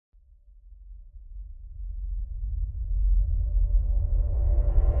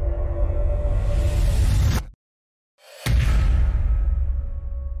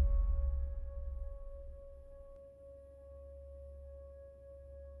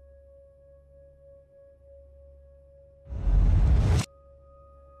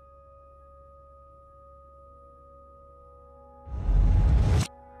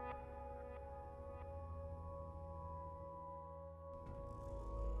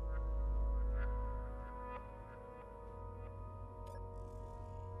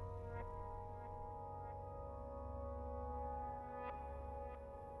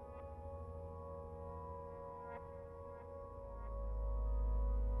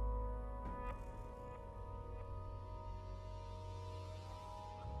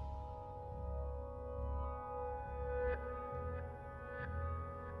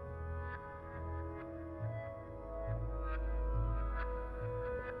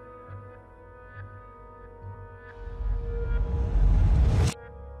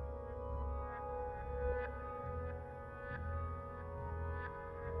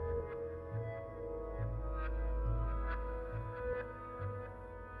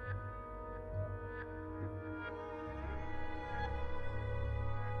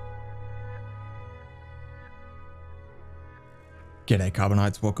G'day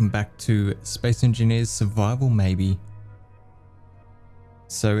Carbonites, welcome back to Space Engineers Survival Maybe.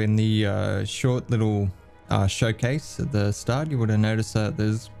 So in the short little showcase at the start, you would have noticed that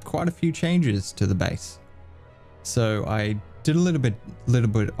there's quite a few changes to the base. So I did a little bit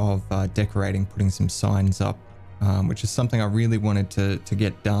of decorating, putting some signs up, which is something I really wanted to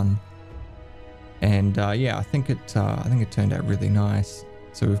get done. And yeah, I think it turned out really nice.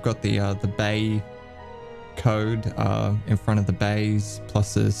 So we've got the bay code in front of the bays,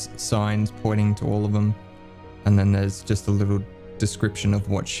 plus there's signs pointing to all of them, and then there's just a little description of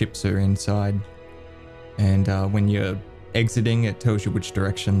what ships are inside, and when you're exiting it tells you which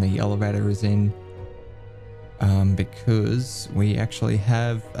direction the elevator is in, because we actually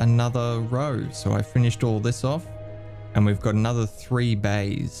have another row. So I finished all this off and we've got another 3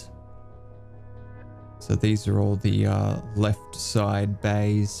 bays. So these are all the left side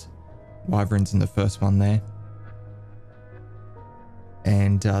bays. Wyvern's in the first one there.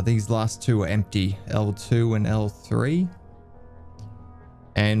 And these last 2 are empty, L2 and L3.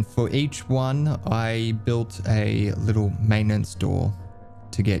 And for each one, I built a little maintenance door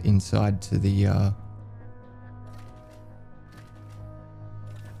to get inside to the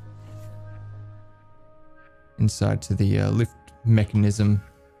lift mechanism.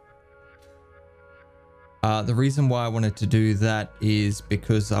 The reason why I wanted to do that is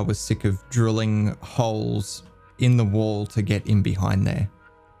because I was sick of drilling holes in the wall to get in behind there.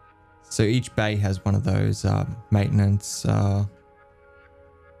 So each bay has one of those maintenance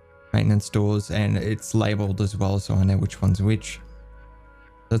doors, and it's labeled as well, so I know which one's which.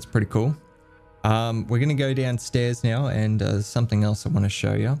 That's pretty cool. We're going to go downstairs now, and something else I want to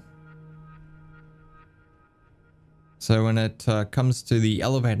show you. So when it comes to the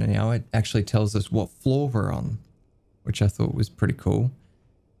elevator now, it actually tells us what floor we're on, which I thought was pretty cool.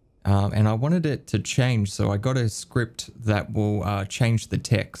 And I wanted it to change, so I got a script that will change the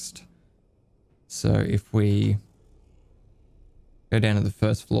text. So if we go down to the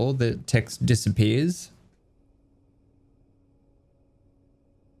first floor, the text disappears.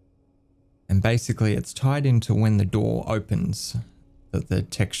 And basically it's tied into when the door opens that the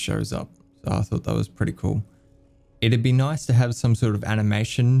text shows up. So I thought that was pretty cool. It'd be nice to have some sort of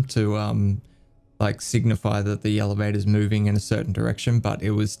animation to like signify that the elevator's moving in a certain direction, but it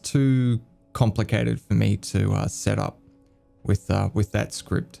was too complicated for me to set up with that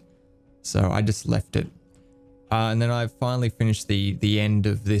script. So I just left it. And then I finally finished the end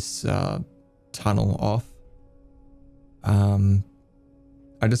of this tunnel off.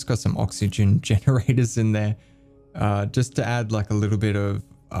 I just got some oxygen generators in there just to add like a little bit of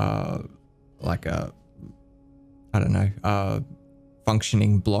like a, I don't know,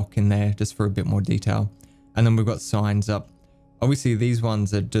 functioning block in there just for a bit more detail. And then we've got signs up. Obviously these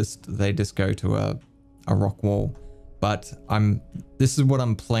ones are they just go to a rock wall, but this is what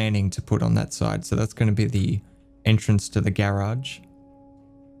I'm planning to put on that side. So that's going to be the entrance to the garage.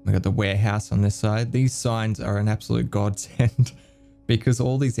 We got the warehouse on this side. These signs are an absolute godsend because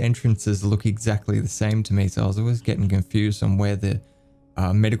all these entrances look exactly the same to me. So I was always getting confused on where the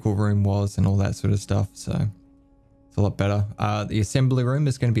medical room was and all that sort of stuff. So it's a lot better. The assembly room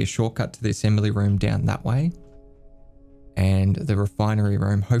is going to be a shortcut to the assembly room down that way. And the refinery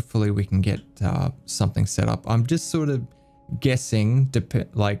room, hopefully we can get something set up. I'm just sort of guessing,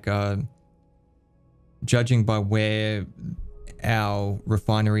 judging by where our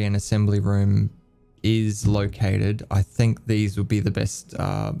refinery and assembly room is located, I think these will be the best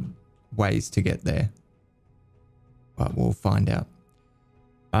ways to get there. But we'll find out.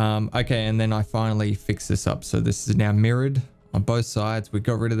 Okay, and then I finally fixed this up. So this is now mirrored on both sides. We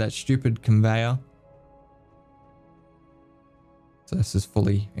got rid of that stupid conveyor. So this is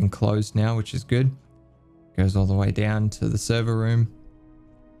fully enclosed now, which is good. Goes all the way down to the server room,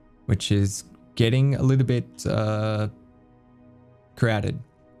 which is getting a little bit crowded.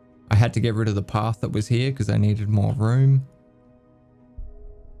 I had to get rid of the path that was here because I needed more room.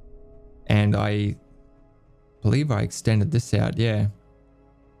 And I believe I extended this out, yeah.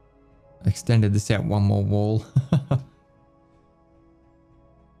 I extended this out one more wall.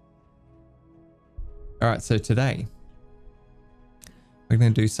 Alright, so today we're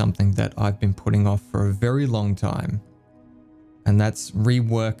going to do something that I've been putting off for a very long time. And that's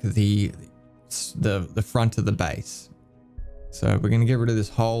rework the front of the base. So we're going to get rid of this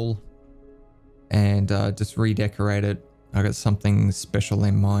hole and just redecorate it. I got something special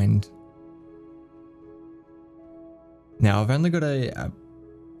in mind. Now I've only got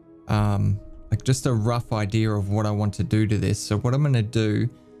like just a rough idea of what I want to do to this. So what I'm going to do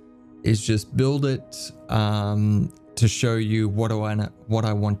is just build it to show you what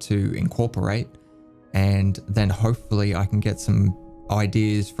I want to incorporate, and then hopefully I can get some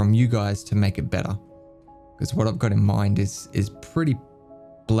ideas from you guys to make it better. Because what I've got in mind is pretty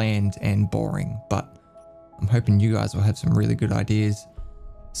bland and boring, but I'm hoping you guys will have some really good ideas.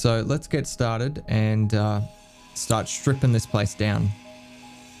 So let's get started and start stripping this place down.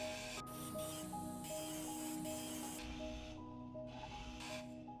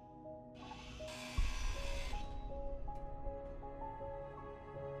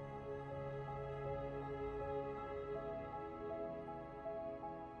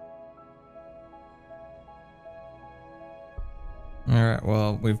 Alright,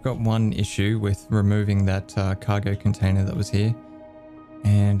 well, we've got one issue with removing that cargo container that was here.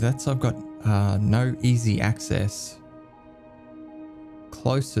 And that's I've got no easy access.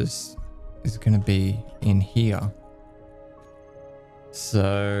 Closest is going to be in here.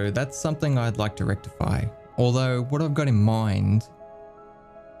 So that's something I'd like to rectify. Although what I've got in mind,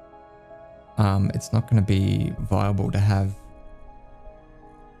 it's not going to be viable to have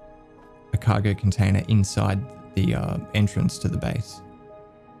a cargo container inside the entrance to the base.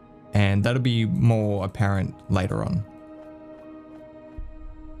 And that'll be more apparent later on.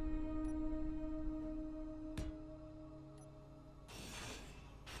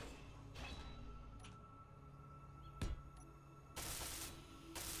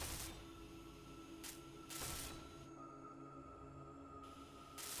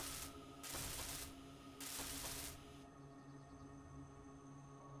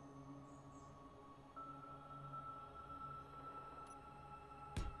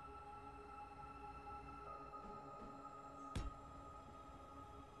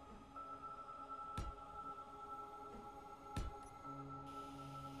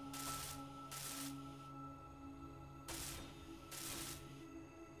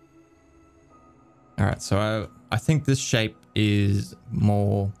 All right, so I think this shape is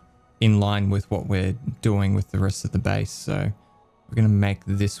more in line with what we're doing with the rest of the base. So we're going to make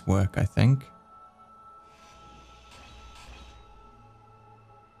this work, I think.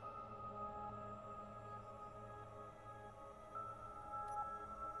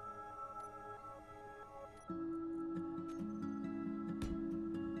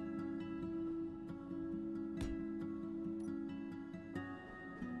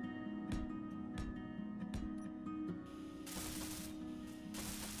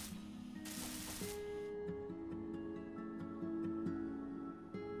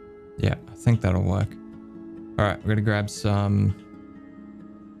 Yeah, I think that'll work. All right, we're going to grab some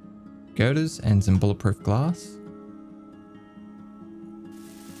girders and some bulletproof glass.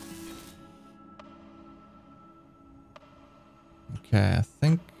 Okay, I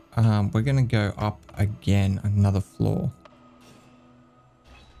think we're going to go up again another floor.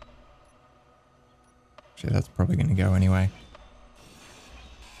 Actually, that's probably going to go anyway.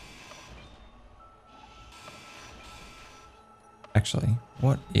 Actually,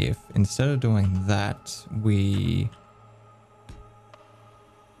 what if instead of doing that, we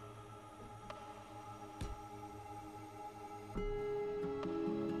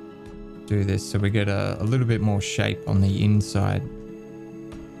do this so we get a little bit more shape on the inside,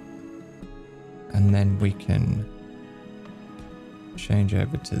 and then we can change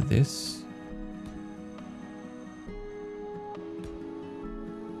over to this.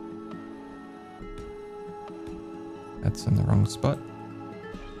 That's in the wrong spot.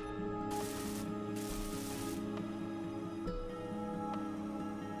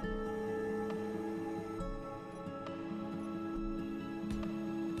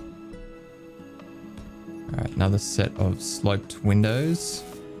 All right, another set of sloped windows.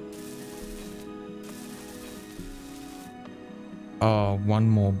 Oh, one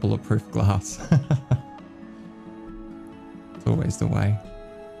more bulletproof glass. It's always the way.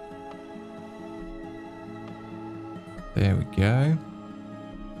 There we go.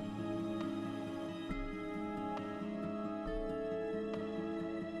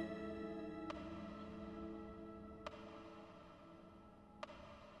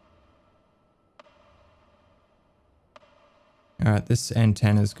 All right, this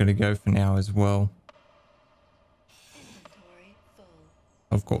antenna's got to go for now as well. Inventory full.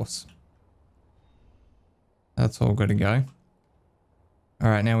 Of course. That's all got to go. All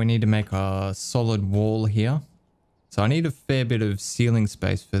right, now we need to make a solid wall here. So I need a fair bit of ceiling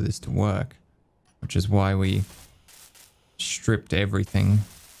space for this to work, which is why we stripped everything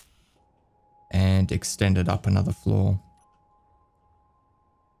and extended up another floor.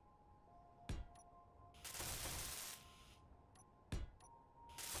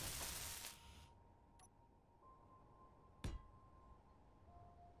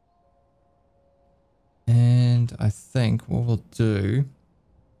 And I think what we'll do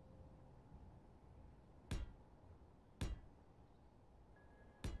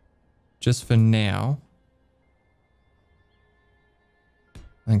just for now,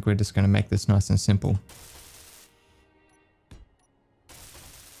 I think we're just going to make this nice and simple.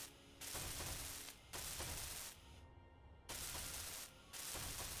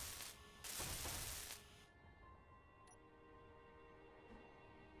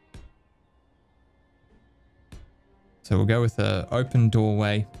 So we'll go with an open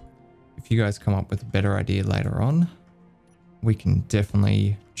doorway. If you guys come up with a better idea later on, we can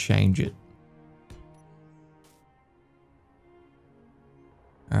definitely change it.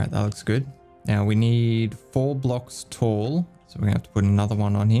 All right, that looks good. Now we need 4 blocks tall. So we're gonna have to put another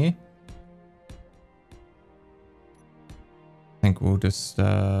one on here. I think we'll just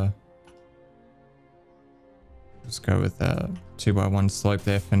go with a 2x1 slope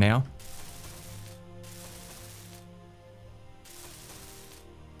there for now.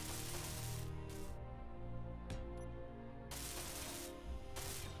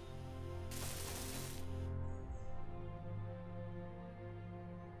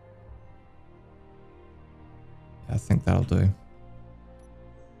 I think that'll do.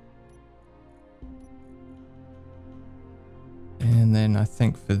 And then I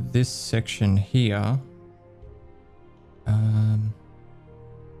think for this section here, yeah,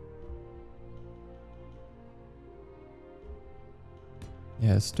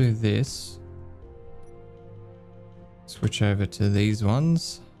 let's do this. Switch over to these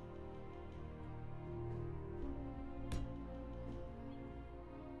ones.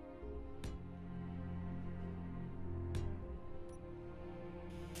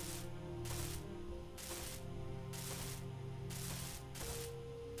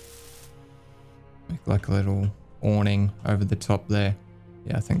 Like a little awning over the top there.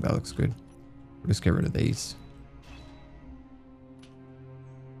 Yeah, I think that looks good. We'll just get rid of these.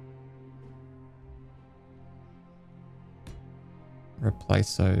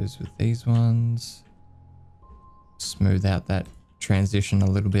 Replace those with these ones. Smooth out that transition a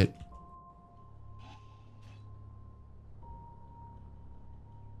little bit.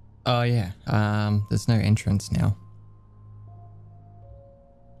 Oh yeah, there's no entrance now.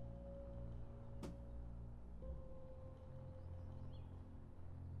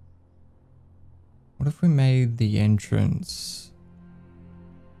 What if we made the entrance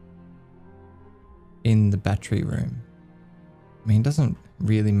in the battery room? I mean, it doesn't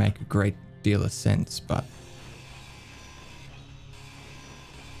really make a great deal of sense, but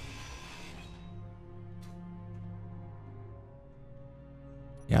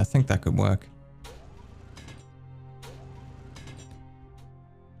yeah, I think that could work.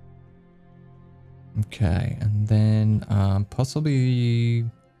 Okay, and then possibly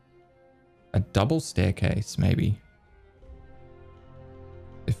a double staircase, maybe,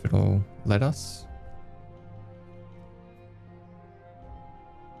 if it'll let us.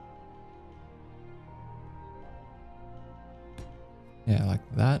 Yeah, like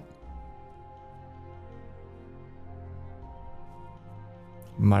that.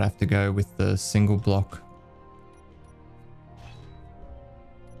 Might have to go with the single block.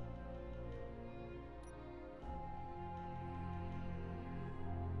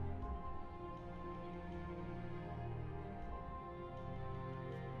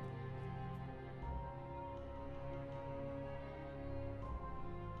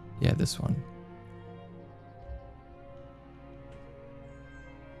 Yeah, this one.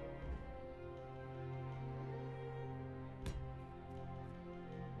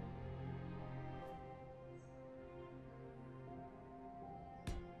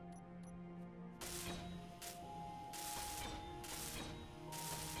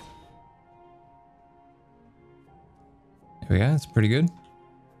 There we go, that's pretty good.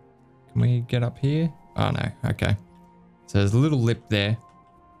 Can we get up here? Oh no, okay. So there's a little lip there,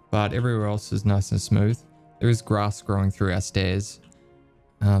 but everywhere else is nice and smooth. There is grass growing through our stairs.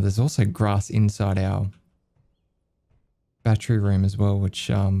 There's also grass inside our battery room as well, which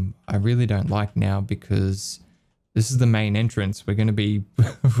I really don't like now because this is the main entrance. We're going to be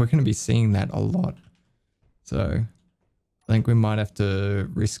we're going to be seeing that a lot. So I think we might have to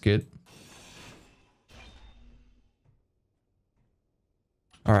risk it.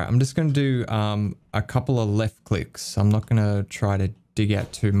 All right, I'm just going to do a couple of left clicks. I'm not going to try to dig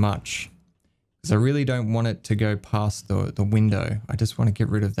out too much because I really don't want it to go past the window. I just want to get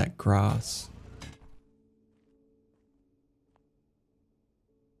rid of that grass.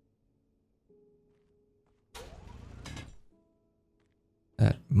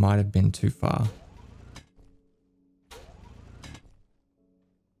 That might have been too far.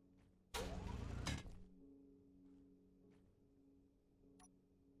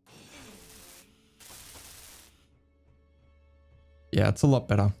 Yeah, it's a lot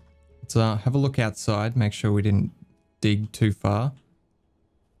better. Let's have a look outside, make sure we didn't dig too far.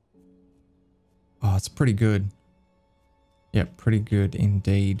 Oh, it's pretty good. Yep, pretty good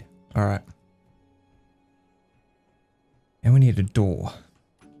indeed. All right. And we need a door.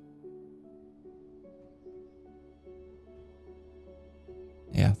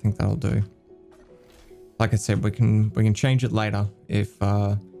 Yeah, I think that'll do. Like I said, we can change it later if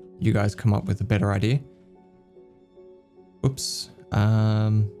you guys come up with a better idea. Oops.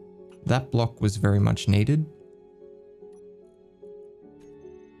 That block was very much needed.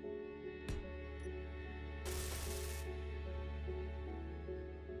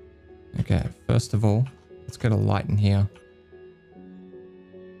 Okay, first of all, let's get a light in here.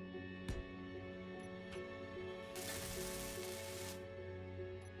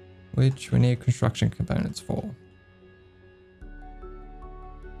 Which we need construction components for.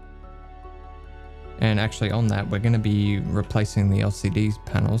 And actually on that, we're going to be replacing the LCD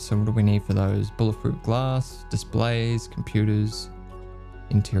panels. So what do we need for those? Bulletproof glass, displays, computers,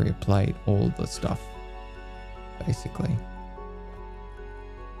 interior plate, all the stuff, basically.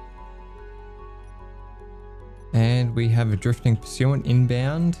 And we have a drifting pursuant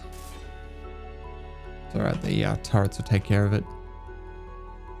inbound. It's all right, the turrets will take care of it.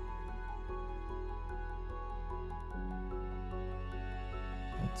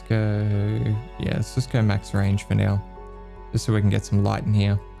 Let's go, yeah, let's just go max range for now, just so we can get some light in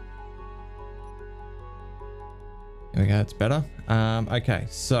here. There we go, that's better. Okay,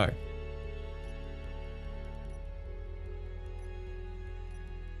 so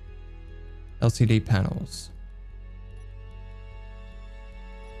LCD panels.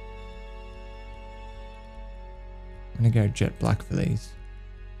 I'm gonna go jet black for these.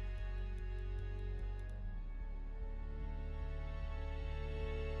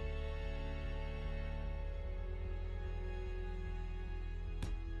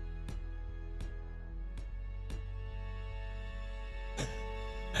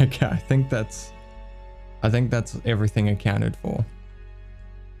 Okay, I think that's everything accounted for.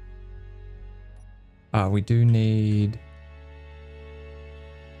 We do need...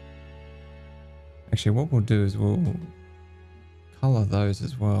 Actually, what we'll do is we'll color those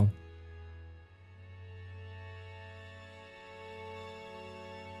as well.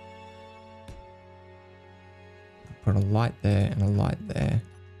 Put a light there and a light there.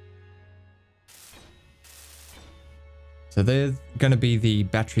 So they're going to be the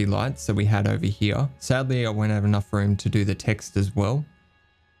battery lights that we had over here. Sadly, I won't have enough room to do the text as well.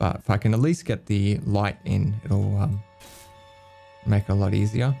 But if I can at least get the light in, it'll make it a lot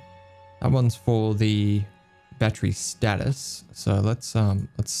easier. That one's for the battery status. So let's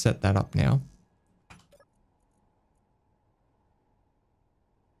set that up now.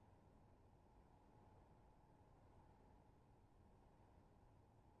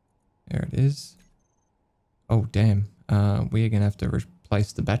 There it is. Oh, damn. We're going to have to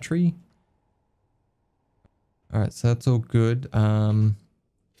replace the battery. All right, so that's all good. Let's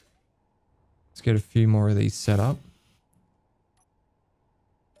get a few more of these set up.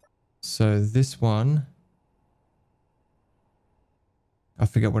 So this one, I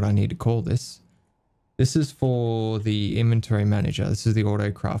forget what I need to call this. This is for the inventory manager. This is the auto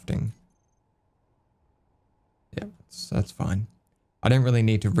crafting. Yeah, that's fine. I don't really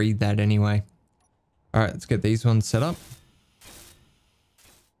need to read that anyway. All right, let's get these ones set up.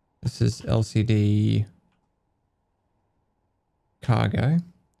 This is LCD cargo.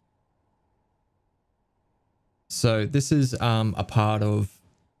 So this is a part of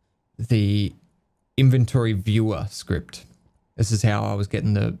the inventory viewer script. This is how I was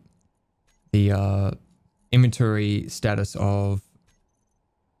getting the inventory status of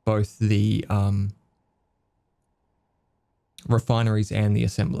both the refineries and the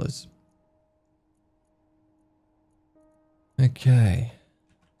assemblers. Okay.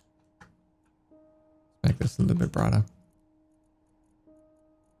 Make this a little bit brighter.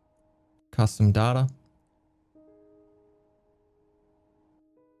 Custom data.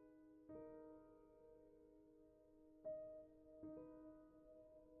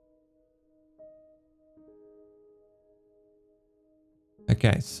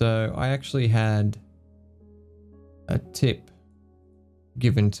 Okay, so I actually had a tip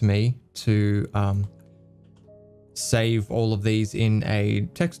given to me to save all of these in a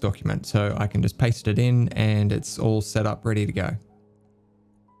text document, so I can just paste it in and it's all set up, ready to go.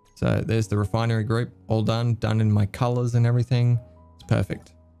 So there's the refinery group, all done in my colors and everything. It's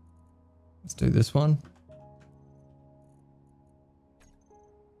perfect. Let's do this one.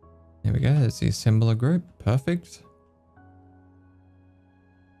 There we go, there's the assembler group, perfect.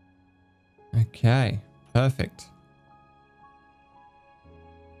 Okay, perfect.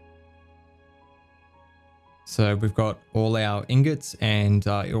 So we've got all our ingots, and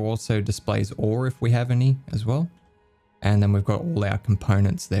it also displays ore if we have any as well. And then we've got all our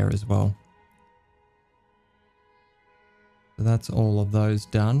components there as well. So that's all of those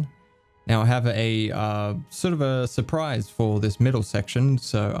done. Now I have a sort of a surprise for this middle section.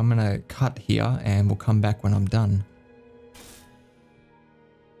 So I'm going to cut here and we'll come back when I'm done.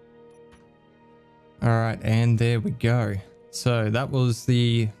 All right, and there we go. So that was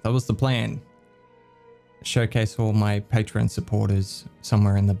the plan. Showcase all my Patreon supporters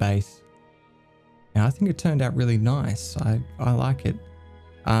somewhere in the base. Now I think it turned out really nice. I like it.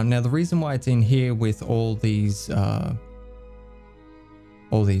 Now the reason why it's in here with all these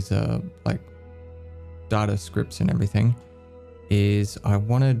like data scripts and everything is I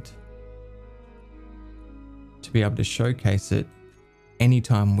wanted to be able to showcase it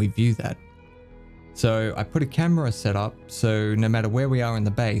anytime we view that. So I put a camera set up so no matter where we are in the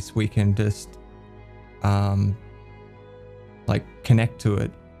base, we can just like connect to it,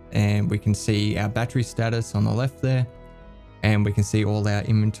 and we can see our battery status on the left there, and we can see all our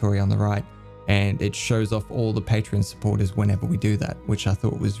inventory on the right, and it shows off all the Patreon supporters whenever we do that, which I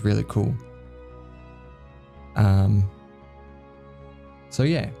thought was really cool. So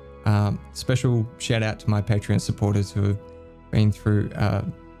yeah, special shout out to my Patreon supporters who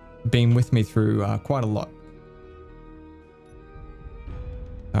have been with me through quite a lot.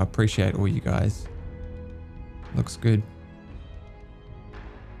 I appreciate all you guys. Looks good.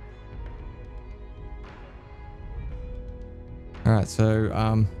 All right,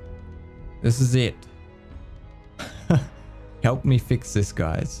 so this is it. Help me fix this,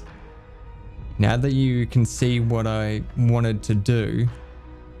 guys. Now that you can see what I wanted to do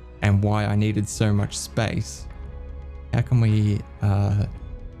and why I needed so much space, how can we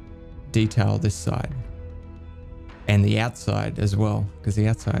detail this side and the outside as well, because the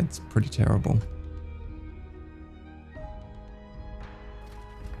outside's pretty terrible.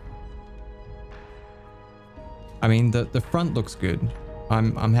 I mean, the front looks good.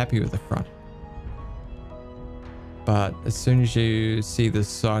 I'm happy with the front. But as soon as you see the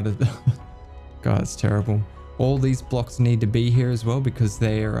side of the... God, it's terrible. All these blocks need to be here as well because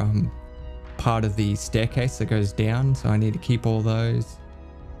they're part of the staircase that goes down. So I need to keep all those.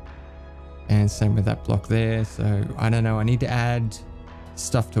 And same with that block there. So I don't know. I need to add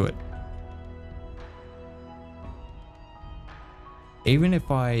stuff to it. Even if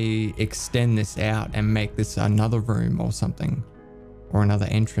I extend this out and make this another room or something, or another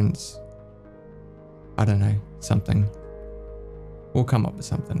entrance, I don't know, something. We'll come up with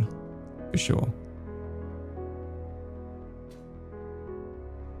something for sure.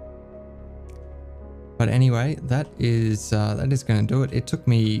 But anyway, that is going to do it. It took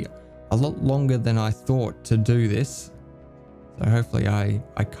me a lot longer than I thought to do this. So hopefully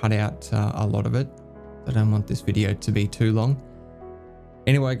I cut out a lot of it. I don't want this video to be too long.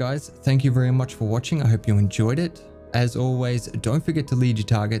 Anyway, guys, thank you very much for watching. I hope you enjoyed it. As always, don't forget to lead your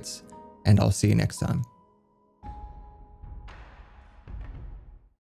targets, and I'll see you next time.